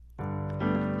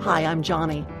Hi, I'm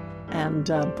Johnny, and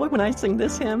boy, when I sing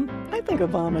this hymn, I think of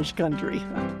Amish country.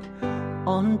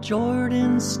 On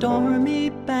Jordan's stormy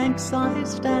banks I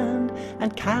stand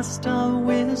and cast a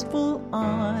wistful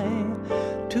eye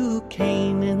to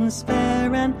Canaan's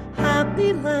fair and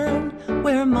happy land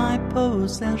where my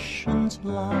possessions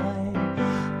lie.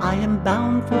 I am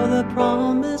bound for the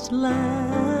promised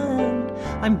land.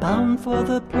 I'm bound for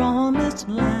the promised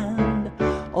land.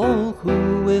 Oh,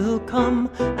 who will come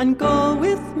and go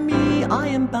with me? I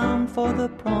am bound for the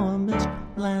promised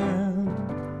land.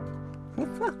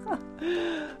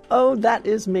 Oh, that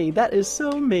is me. That is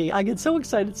so me. I get so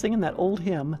excited singing that old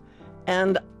hymn.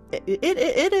 And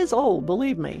it is old,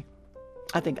 believe me.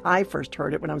 I think I first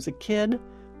heard it when I was a kid.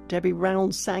 Debbie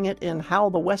Reynolds sang it in How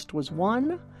the West Was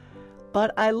Won.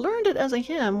 But I learned it as a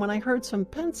hymn when I heard some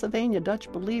Pennsylvania Dutch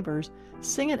believers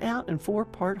sing it out in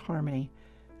 4-part harmony.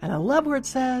 And I love where it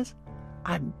says,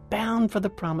 I'm bound for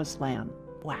the promised land.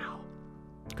 Wow.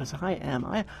 Because I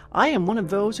am one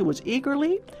of those who was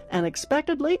eagerly and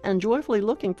expectantly and joyfully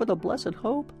looking for the blessed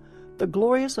hope, the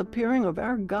glorious appearing of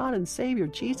our God and Savior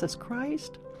Jesus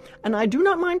Christ. And I do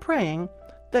not mind praying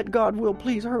that God will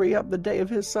please hurry up the day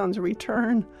of his Son's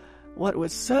return. What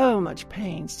with so much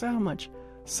pain, so much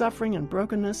suffering and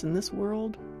brokenness in this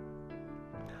world.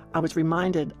 I was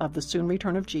reminded of the soon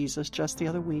return of Jesus just the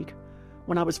other week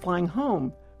when I was flying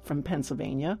home from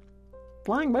Pennsylvania,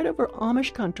 flying right over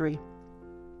Amish country.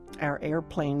 Our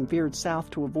airplane veered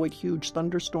south to avoid huge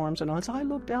thunderstorms, and as I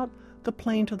looked out the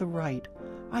plane to the right,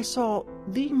 I saw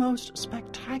the most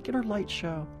spectacular light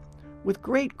show, with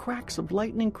great cracks of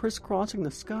lightning crisscrossing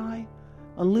the sky,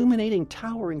 illuminating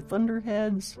towering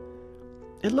thunderheads.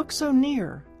 It looked so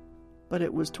near, but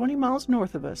it was 20 miles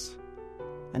north of us,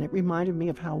 and it reminded me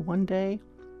of how one day,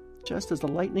 just as the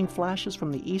lightning flashes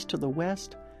from the east to the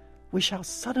west, we shall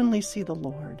suddenly see the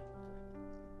Lord.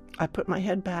 I put my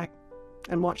head back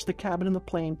and watched the cabin in the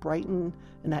plane brighten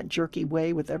in that jerky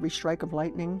way with every strike of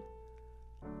lightning.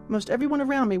 Most everyone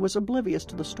around me was oblivious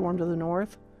to the storm to the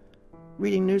north,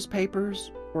 reading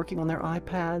newspapers, working on their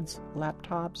iPads,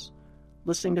 laptops,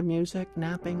 listening to music,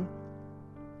 napping.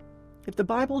 If the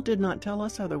Bible did not tell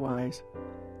us otherwise,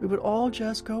 we would all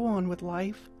just go on with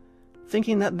life,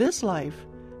 thinking that this life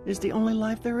is the only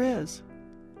life there is.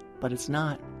 But it's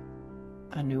not.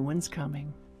 A new one's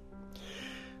coming.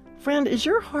 Friend, is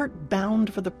your heart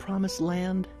bound for the promised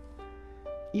land?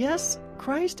 Yes,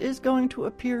 Christ is going to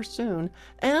appear soon,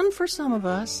 and for some of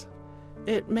us,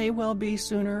 it may well be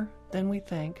sooner than we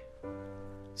think.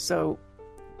 So,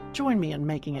 join me in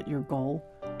making it your goal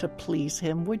to please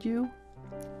him, would you?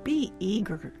 Be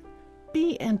eager,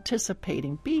 be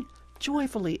anticipating, be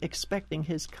joyfully expecting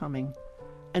his coming,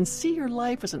 and see your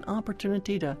life as an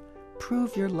opportunity to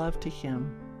prove your love to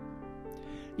him.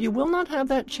 You will not have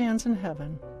that chance in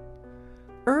heaven.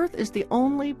 Earth is the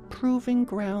only proving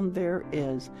ground there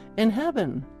is. In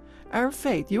heaven, our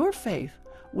faith, your faith,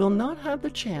 will not have the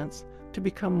chance to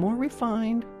become more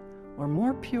refined or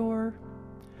more pure.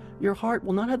 Your heart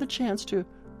will not have the chance to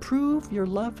prove your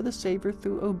love for the Savior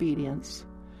through obedience.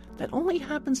 That only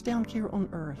happens down here on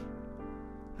earth.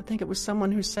 I think it was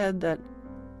someone who said that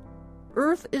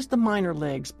earth is the minor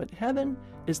leagues, but heaven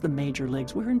is the major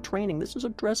leagues. We're in training. This is a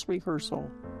dress rehearsal.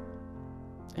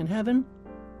 In heaven,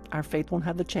 our faith won't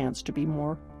have the chance to be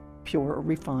more pure or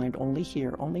refined only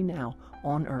here, only now,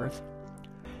 on earth.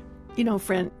 You know,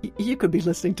 friend, you could be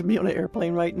listening to me on an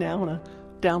airplane right now, on a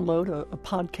download a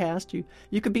podcast.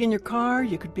 You could be in your car,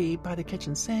 you could be by the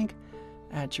kitchen sink,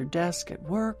 at your desk at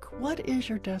work. What is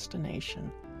your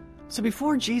destination? So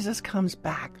before Jesus comes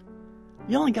back,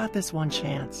 you only got this one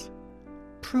chance.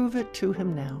 Prove it to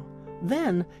him now.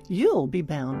 Then you'll be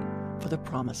bound for the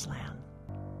promised land.